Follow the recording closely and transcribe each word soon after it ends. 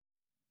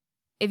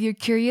If you're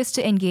curious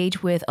to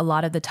engage with a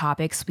lot of the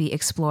topics we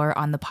explore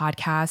on the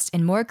podcast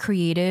in more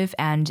creative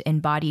and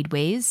embodied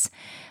ways,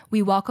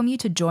 we welcome you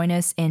to join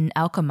us in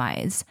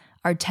Alchemize,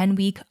 our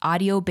 10-week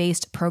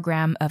audio-based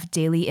program of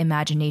daily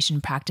imagination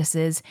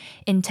practices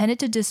intended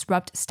to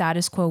disrupt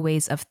status quo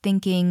ways of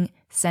thinking,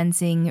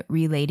 sensing,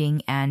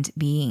 relating, and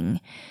being.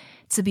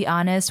 To be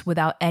honest,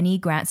 without any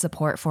grant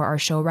support for our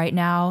show right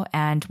now,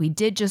 and we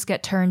did just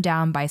get turned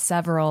down by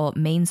several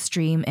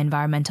mainstream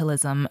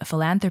environmentalism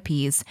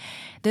philanthropies,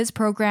 this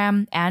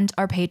program and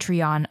our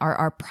Patreon are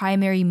our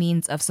primary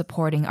means of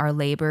supporting our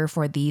labor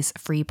for these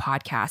free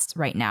podcasts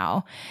right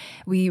now.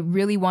 We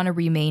really want to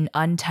remain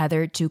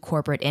untethered to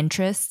corporate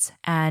interests,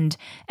 and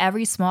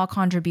every small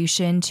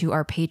contribution to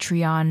our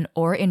Patreon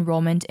or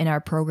enrollment in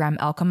our program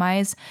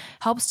Alchemize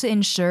helps to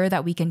ensure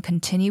that we can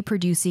continue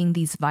producing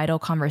these vital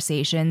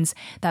conversations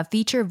that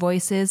feature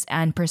voices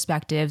and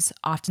perspectives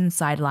often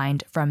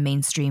sidelined from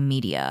mainstream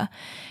media.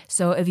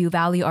 So if you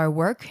value our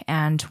work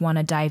and want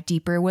to dive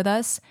deeper with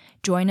us,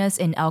 join us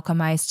in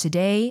Alchemize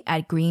today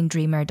at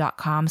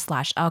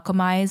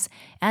greendreamer.com/alchemize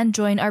and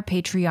join our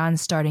Patreon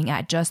starting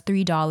at just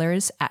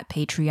 $3 at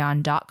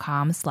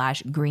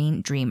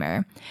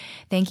patreon.com/greendreamer.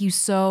 Thank you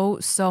so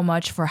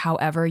much for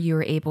however you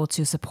were able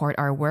to support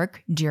our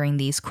work during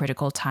these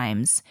critical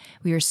times.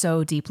 We are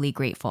so deeply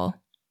grateful.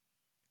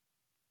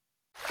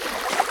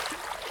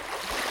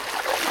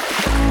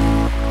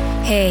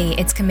 Hey,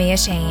 it's Kamea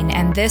Shane,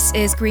 and this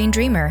is Green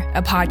Dreamer,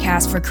 a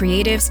podcast for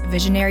creatives,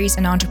 visionaries,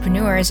 and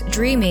entrepreneurs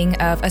dreaming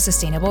of a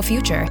sustainable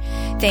future.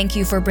 Thank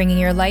you for bringing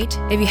your light.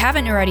 If you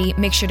haven't already,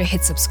 make sure to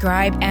hit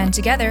subscribe, and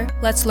together,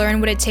 let's learn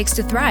what it takes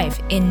to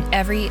thrive in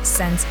every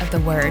sense of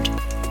the word.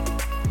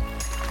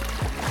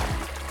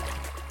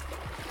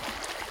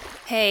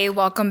 Hey,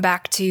 welcome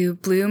back to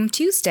Bloom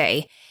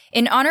Tuesday.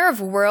 In honor of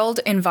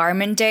World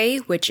Environment Day,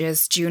 which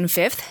is June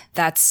 5th,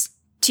 that's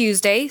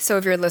Tuesday, so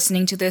if you're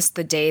listening to this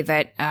the day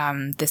that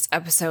this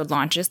episode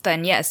launches,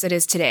 then yes, it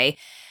is today.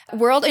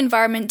 World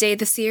Environment Day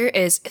this year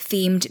is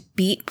themed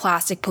Beat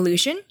Plastic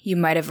Pollution. You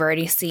might have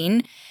already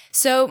seen.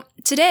 So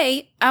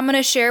today, I'm going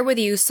to share with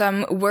you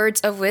some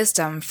words of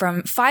wisdom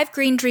from 5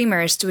 green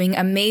dreamers doing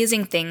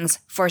amazing things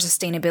for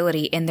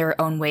sustainability in their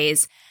own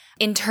ways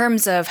in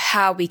terms of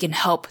how we can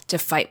help to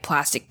fight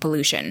plastic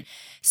pollution.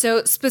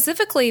 So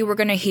specifically, we're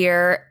going to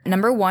hear,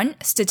 number 1,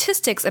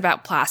 statistics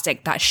about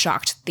plastic that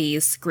shocked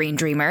these green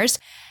dreamers.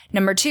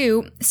 Number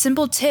 2,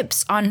 simple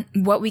tips on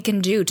what we can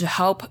do to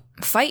help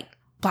fight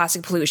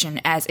plastic pollution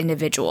as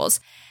individuals.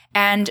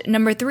 And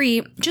number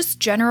 3, just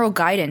general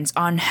guidance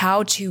on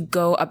how to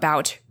go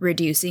about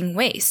reducing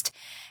waste.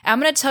 I'm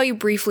going to tell you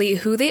briefly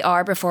who they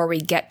are before we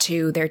get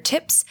to their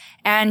tips,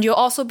 and you'll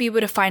also be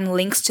able to find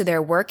links to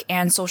their work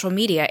and social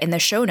media in the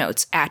show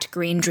notes at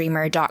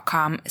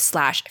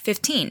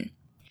greendreamer.com/15.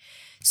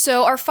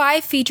 So our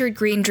 5 featured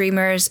green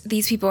dreamers,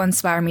 these people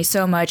inspire me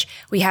so much.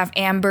 We have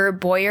Amber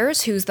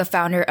Boyers, who's the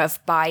founder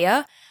of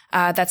Baia.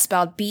 That's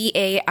spelled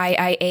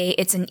B-A-I-I-A.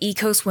 It's an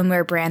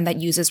eco-swimwear brand that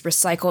uses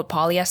recycled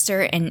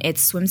polyester in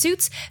its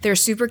swimsuits. They're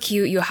super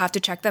cute. You'll have to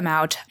check them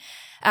out.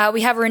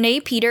 We have Renee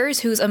Peters,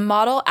 who's a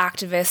model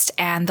activist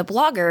and the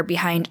blogger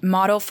behind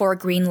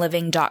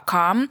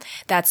modelforgreenliving.com.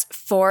 That's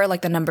 4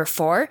 like the number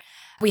 4.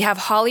 We have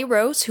Holly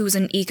Rose, who's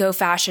an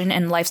eco-fashion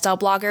and lifestyle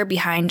blogger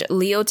behind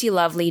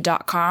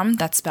leotielovely.com.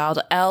 That's spelled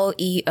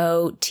Leotie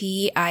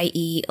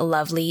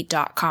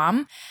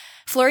lovely.com.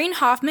 Florine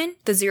Hoffman,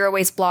 the zero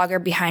waste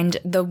blogger behind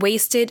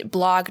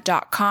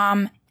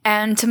thewastedblog.com.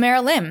 And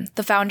Tamara Lim,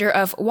 the founder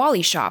of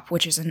Wally Shop,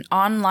 which is an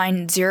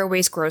online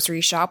zero-waste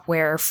grocery shop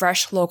where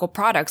fresh local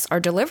products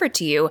are delivered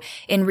to you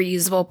in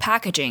reusable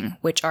packaging,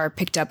 which are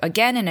picked up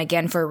again and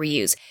again for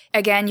reuse.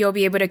 Again, you'll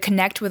be able to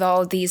connect with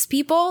all of these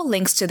people,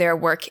 links to their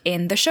work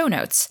in the show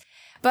notes.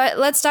 But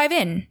let's dive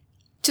in.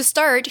 To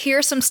start, here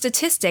are some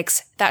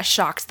statistics that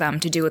shocked them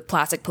to do with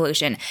plastic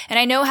pollution. And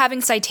I know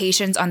having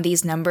citations on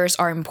these numbers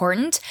are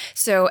important,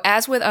 so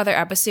as with other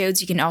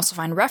episodes, you can also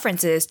find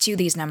references to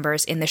these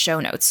numbers in the show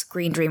notes,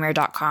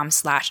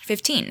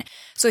 greendreamer.com/15.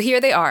 So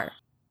here they are.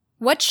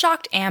 What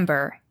shocked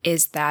Amber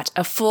is that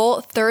a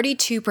full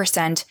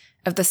 32%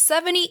 of the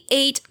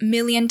 78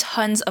 million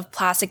tons of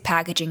plastic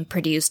packaging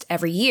produced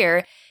every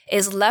year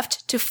is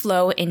left to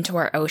flow into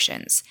our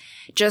oceans.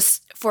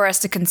 Just for us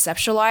to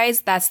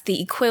conceptualize, that's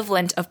the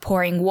equivalent of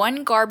pouring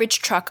 1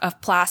 garbage truck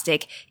of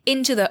plastic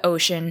into the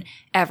ocean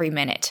every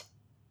minute.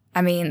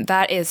 I mean,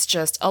 that is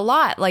just a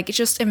lot. Like,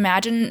 just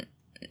imagine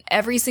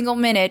every single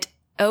minute,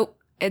 oh,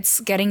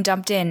 it's getting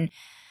dumped in.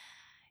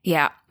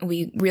 Yeah,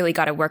 we really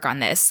got to work on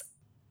this.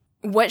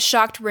 What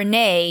shocked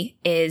Renee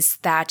is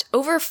that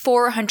over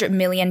 400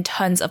 million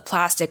tons of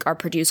plastic are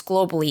produced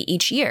globally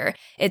each year.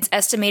 It's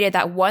estimated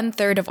that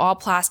 1/3 of all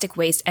plastic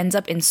waste ends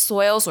up in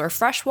soils or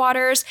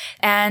freshwaters,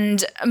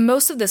 and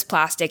most of this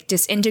plastic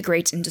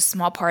disintegrates into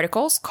small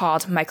particles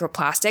called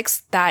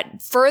microplastics that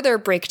further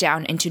break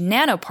down into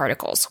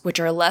nanoparticles,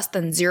 which are less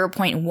than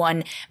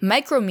 0.1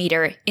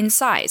 micrometer in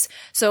size.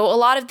 So a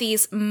lot of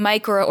these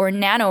micro or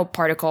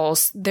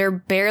nanoparticles, they're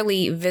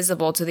barely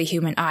visible to the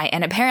human eye,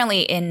 and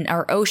apparently in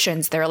our ocean,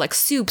 there are like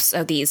soups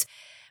of these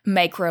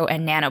micro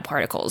and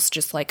nanoparticles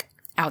just like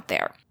out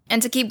there.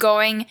 And to keep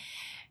going,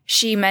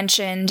 she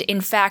mentioned,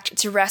 in fact,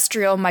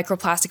 terrestrial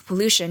microplastic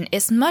pollution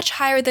is much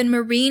higher than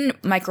marine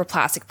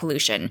microplastic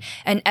pollution,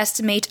 an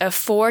estimate of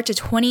 4 to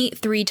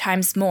 23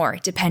 times more,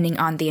 depending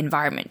on the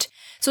environment.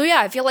 So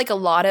yeah, I feel like a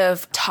lot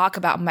of talk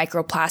about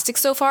microplastics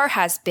so far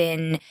has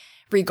been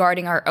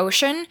regarding our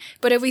ocean,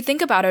 but if we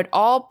think about it,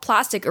 all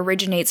plastic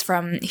originates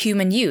from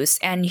human use,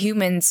 and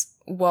humans,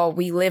 well,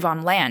 we live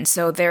on land,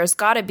 so there's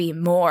gotta be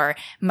more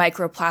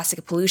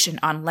microplastic pollution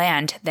on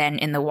land than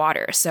in the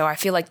water. So I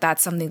feel like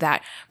that's something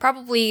that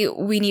probably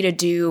we need to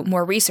do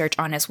more research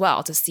on as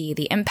well to see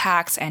the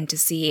impacts and to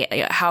see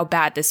how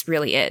bad this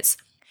really is.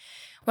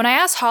 When I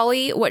asked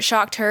Holly what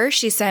shocked her,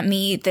 she sent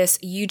me this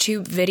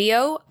YouTube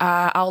video.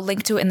 I'll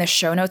link to it in the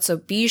show notes, so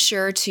be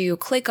sure to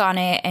click on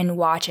it and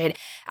watch it.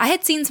 I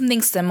had seen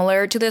something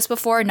similar to this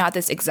before, not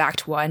this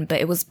exact one, but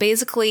it was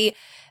basically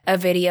a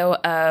video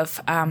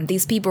of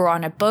these people were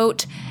on a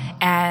boat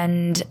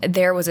and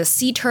there was a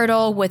sea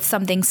turtle with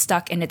something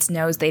stuck in its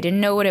nose. They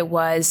didn't know what it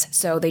was,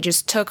 so they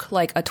just took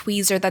like a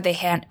tweezer that they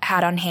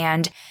had on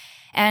hand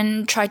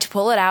and tried to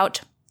pull it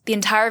out. The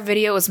entire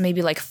video was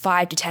maybe like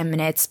 5 to 10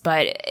 minutes,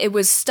 but it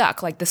was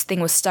stuck, like this thing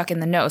was stuck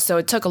in the nose, so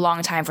it took a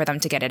long time for them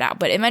to get it out.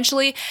 But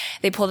eventually,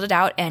 they pulled it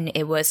out and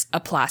it was a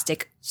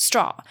plastic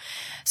straw.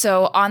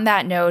 So on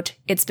that note,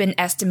 it's been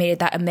estimated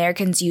that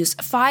Americans use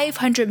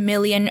 500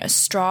 million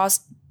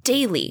straws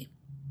daily.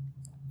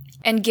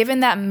 And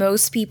given that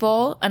most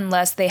people,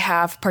 unless they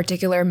have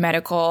particular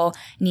medical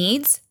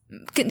needs,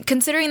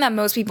 considering that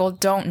most people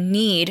don't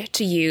need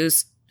to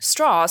use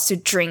straws to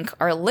drink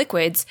our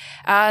liquids,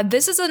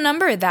 this is a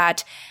number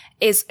that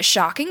is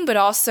shocking, but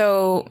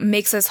also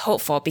makes us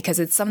hopeful because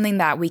it's something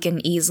that we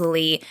can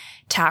easily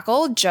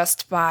tackle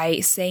just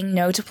by saying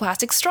no to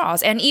plastic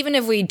straws. And even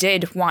if we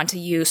did want to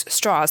use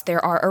straws,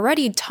 there are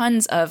already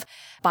tons of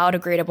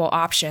biodegradable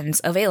options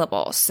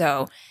available.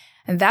 So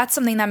that's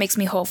something that makes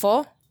me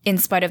hopeful in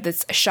spite of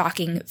this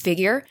shocking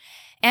figure.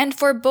 And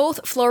for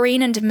both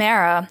Florine and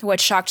Tamara, what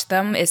shocked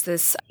them is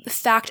this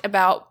fact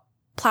about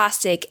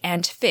plastic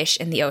and fish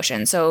in the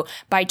ocean. So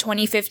by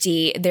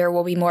 2050, there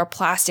will be more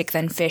plastic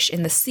than fish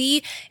in the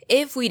sea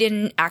if we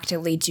didn't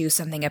actively do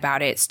something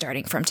about it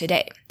starting from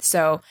today.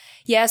 So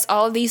yes,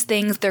 all of these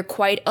things, they're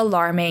quite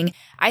alarming.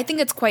 I think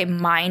it's quite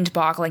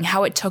mind-boggling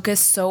how it took us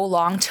so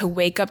long to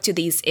wake up to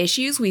these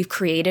issues we've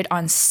created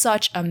on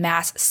such a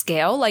mass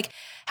scale. Like,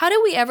 how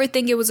did we ever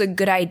think it was a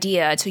good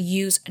idea to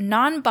use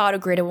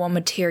non-biodegradable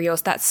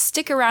materials that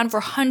stick around for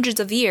hundreds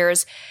of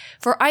years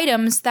for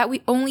items that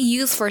we only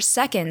use for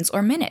seconds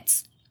or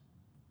minutes?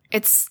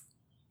 It's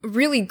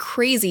really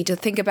crazy to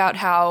think about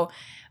how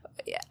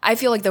I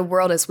feel like the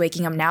world is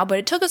waking up now, but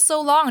it took us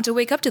so long to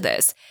wake up to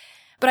this.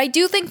 But I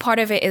do think part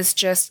of it is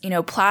just,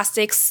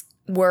 plastics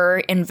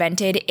were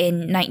invented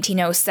in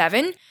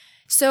 1907.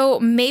 So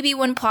maybe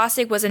when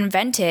plastic was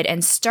invented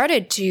and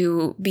started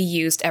to be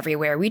used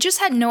everywhere, we just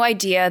had no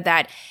idea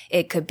that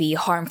it could be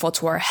harmful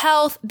to our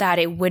health, that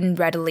it wouldn't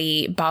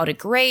readily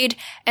biodegrade,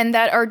 and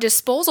that our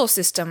disposal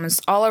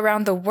systems all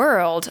around the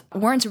world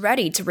weren't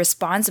ready to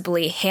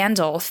responsibly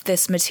handle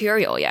this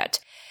material yet.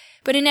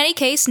 But in any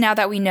case, now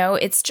that we know,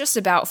 it's just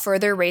about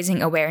further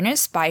raising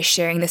awareness by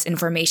sharing this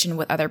information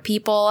with other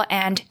people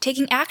and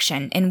taking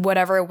action in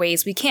whatever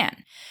ways we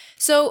can.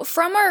 So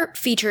from our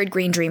featured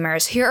Green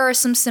Dreamers, here are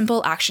some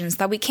simple actions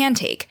that we can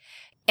take.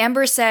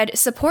 Amber said,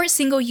 support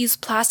single-use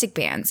plastic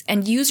bans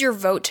and use your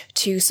vote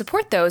to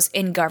support those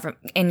in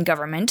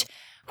government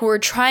who are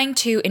trying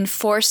to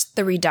enforce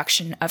the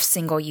reduction of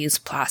single-use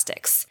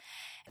plastics.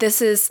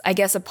 This is, I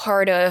guess, a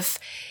part of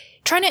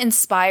trying to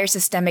inspire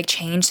systemic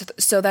change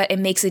so that it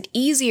makes it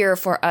easier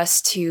for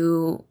us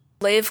to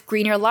live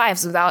greener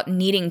lives without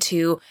needing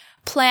to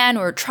plan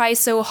or try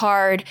so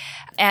hard.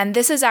 And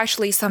this is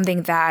actually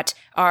something that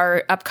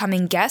our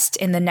upcoming guest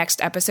in the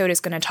next episode is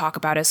going to talk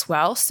about as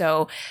well.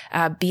 So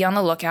be on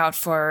the lookout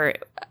for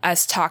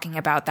us talking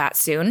about that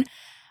soon.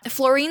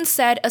 Florine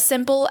said a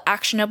simple,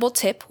 actionable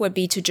tip would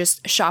be to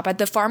just shop at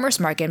the farmer's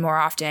market more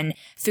often.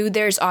 Food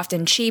there is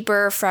often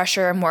cheaper,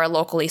 fresher, more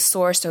locally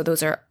sourced, so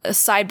those are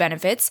side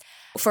benefits.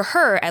 For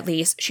her, at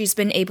least, she's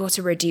been able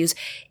to reduce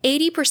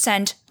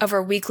 80% of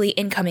her weekly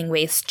incoming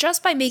waste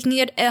just by making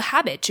it a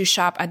habit to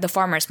shop at the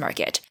farmer's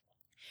market.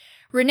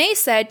 Renee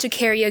said to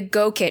carry a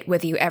Go Kit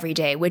with you every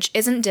day, which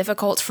isn't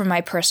difficult from my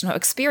personal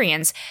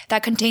experience,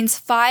 that contains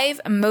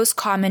 5 most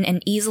common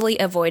and easily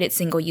avoided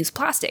single-use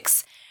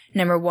plastics.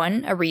 Number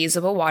 1, a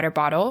reusable water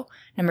bottle.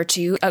 Number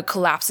 2, a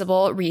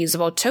collapsible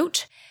reusable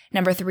tote.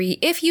 Number 3,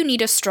 if you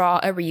need a straw,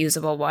 a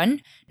reusable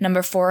one.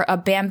 Number 4, a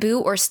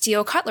bamboo or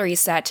steel cutlery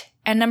set.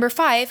 And number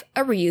 5,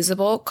 a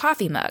reusable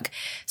coffee mug.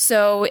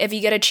 So if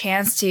you get a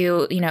chance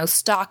to,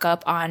 stock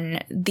up on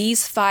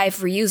these 5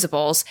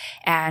 reusables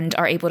and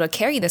are able to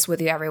carry this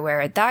with you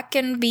everywhere, that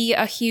can be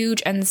a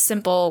huge and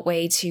simple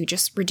way to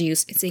just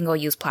reduce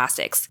single-use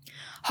plastics.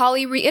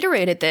 Holly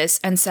reiterated this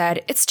and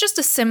said, it's just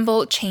a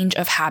simple change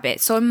of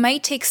habit, so it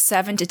might take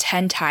 7 to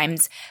 10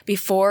 times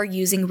before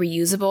using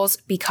reusables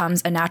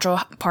becomes a natural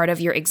part of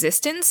your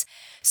existence.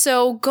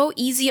 So go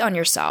easy on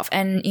yourself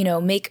and,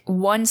 make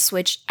one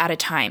switch at a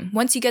time.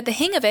 Once you get the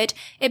hang of it,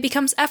 it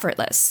becomes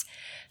effortless.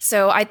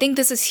 So I think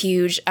this is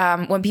huge.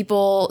 When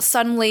people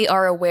suddenly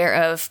are aware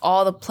of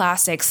all the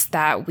plastics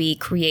that we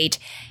create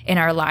in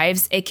our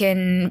lives, it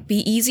can be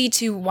easy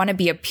to want to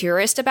be a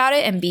purist about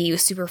it and be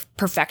super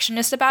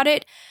perfectionist about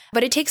it.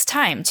 But it takes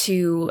time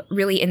to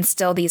really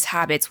instill these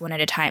habits one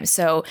at a time.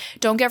 So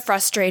don't get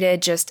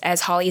frustrated. Just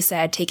as Holly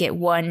said, take it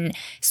one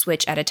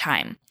switch at a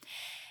time.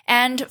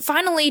 And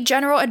finally,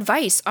 general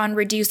advice on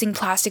reducing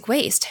plastic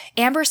waste.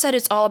 Amber said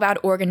it's all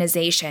about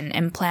organization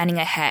and planning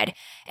ahead.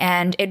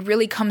 And it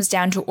really comes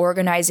down to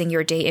organizing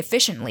your day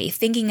efficiently,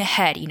 thinking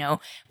ahead,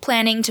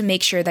 planning to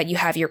make sure that you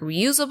have your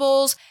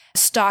reusables,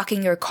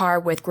 stocking your car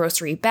with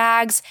grocery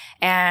bags.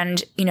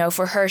 And,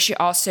 for her, she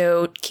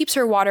also keeps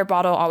her water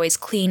bottle always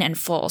clean and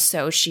full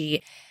so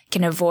she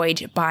can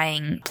avoid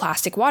buying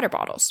plastic water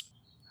bottles.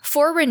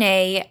 For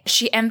Renee,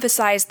 she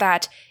emphasized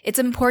that it's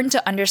important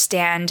to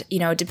understand,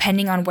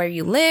 depending on where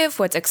you live,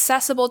 what's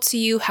accessible to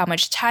you, how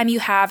much time you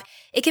have,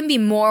 it can be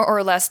more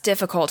or less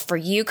difficult for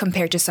you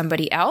compared to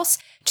somebody else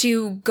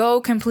to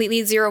go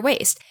completely zero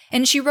waste.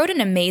 And she wrote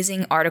an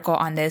amazing article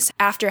on this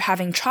after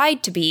having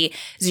tried to be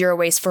zero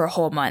waste for a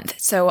whole month.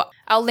 So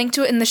I'll link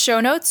to it in the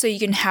show notes so you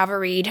can have a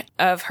read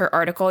of her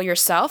article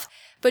yourself.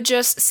 But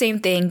just same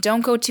thing,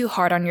 don't go too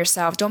hard on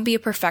yourself. Don't be a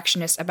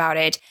perfectionist about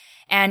it.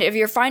 And if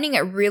you're finding it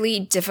really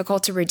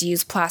difficult to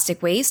reduce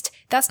plastic waste,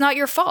 that's not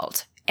your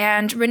fault.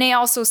 And Renee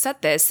also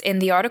said this in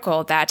the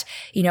article that,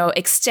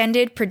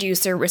 extended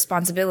producer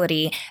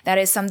responsibility, that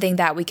is something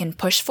that we can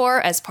push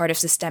for as part of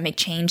systemic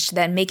change to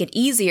then make it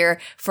easier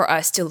for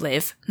us to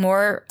live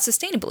more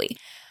sustainably.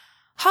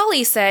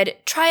 Holly said,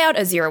 try out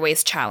a zero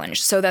waste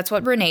challenge. So that's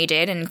what Renee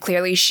did. And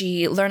clearly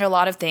she learned a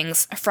lot of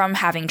things from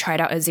having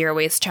tried out a zero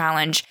waste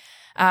challenge.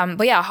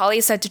 But yeah,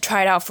 Holly said to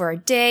try it out for a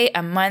day,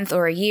 a month,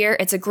 or a year.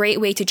 It's a great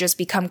way to just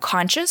become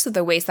conscious of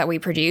the waste that we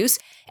produce.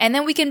 And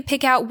then we can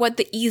pick out what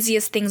the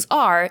easiest things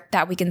are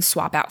that we can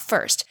swap out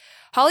first.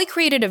 Holly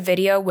created a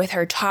video with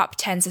her top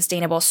 10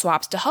 sustainable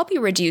swaps to help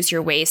you reduce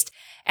your waste.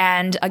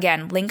 And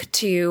again, link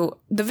to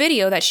the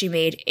video that she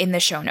made in the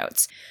show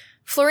notes.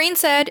 Florine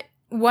said,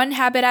 one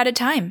habit at a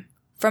time.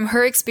 From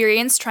her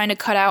experience, trying to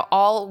cut out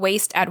all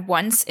waste at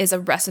once is a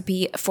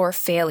recipe for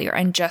failure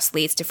and just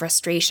leads to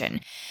frustration.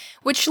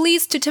 Which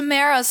leads to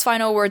Tamara's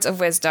final words of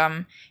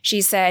wisdom.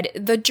 She said,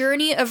 the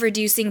journey of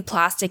reducing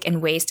plastic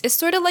and waste is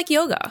sort of like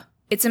yoga.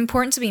 It's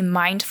important to be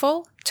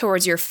mindful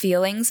towards your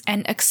feelings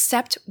and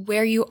accept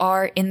where you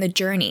are in the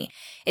journey.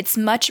 It's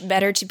much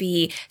better to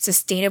be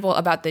sustainable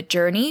about the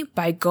journey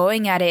by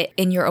going at it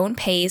in your own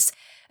pace,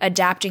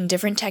 adapting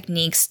different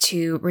techniques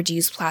to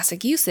reduce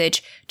plastic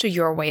usage to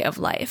your way of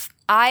life.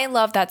 I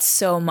love that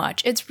so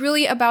much. It's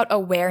really about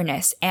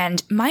awareness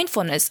and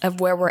mindfulness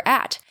of where we're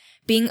at,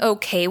 being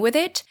okay with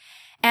it,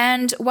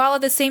 and while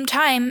at the same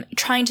time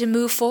trying to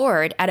move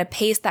forward at a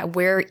pace that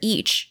we're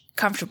each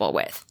comfortable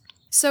with.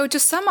 So to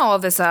sum all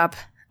of this up,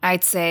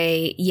 I'd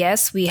say,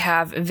 yes, we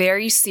have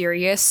very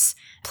serious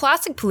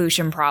plastic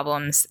pollution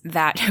problems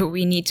that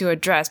we need to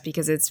address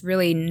because it's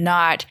really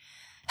not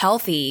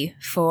healthy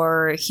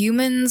for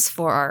humans,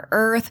 for our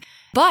earth,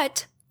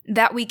 but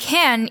that we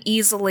can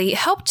easily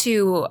help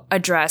to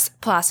address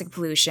plastic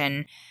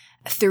pollution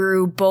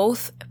through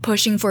both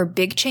pushing for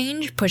big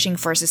change, pushing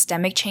for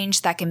systemic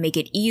change that can make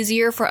it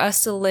easier for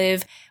us to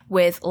live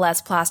with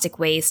less plastic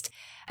waste,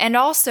 and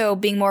also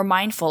being more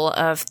mindful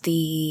of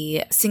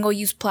the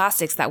single-use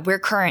plastics that we're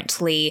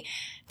currently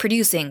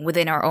producing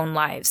within our own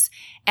lives.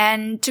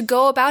 And to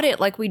go about it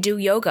like we do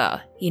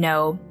yoga,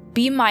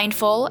 be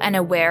mindful and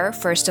aware,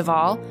 first of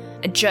all,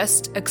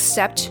 just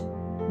accept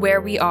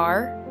where we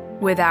are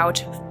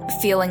without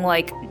feeling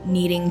like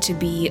needing to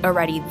be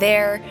already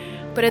there,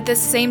 but at the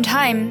same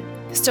time,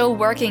 still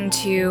working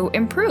to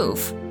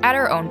improve at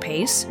our own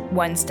pace,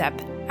 one step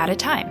at a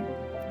time.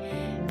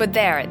 But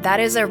that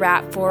is a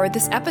wrap for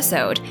this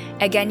episode.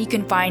 Again, you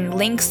can find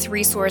links,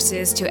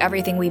 resources to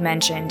everything we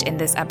mentioned in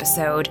this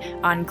episode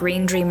on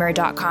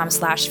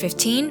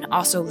greendreamer.com/15.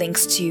 Also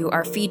links to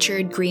our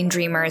featured Green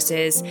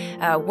Dreamers'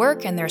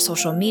 work and their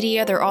social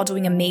media. They're all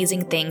doing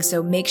amazing things,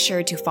 so make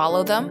sure to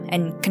follow them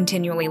and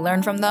continually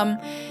learn from them.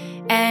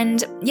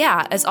 And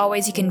yeah, as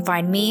always, you can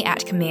find me at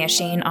Kamea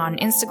Shane on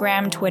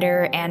Instagram,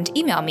 Twitter, and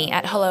email me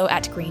at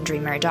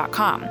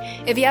hello@greendreamer.com.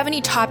 If you have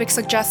any topic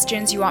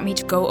suggestions you want me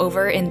to go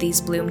over in these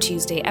Bloom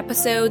Tuesday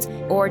episodes,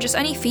 or just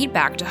any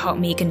feedback to help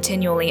me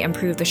continually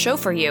improve the show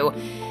for you,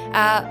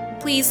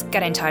 please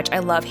get in touch. I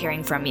love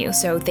hearing from you,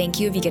 so thank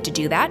you if you get to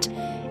do that.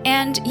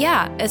 And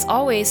yeah, as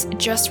always,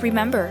 just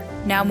remember,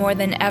 now more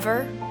than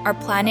ever, our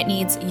planet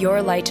needs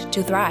your light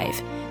to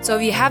thrive. So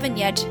if you haven't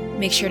yet,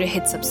 make sure to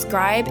hit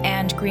subscribe,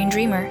 and Green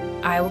Dreamer,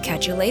 I will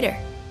catch you later.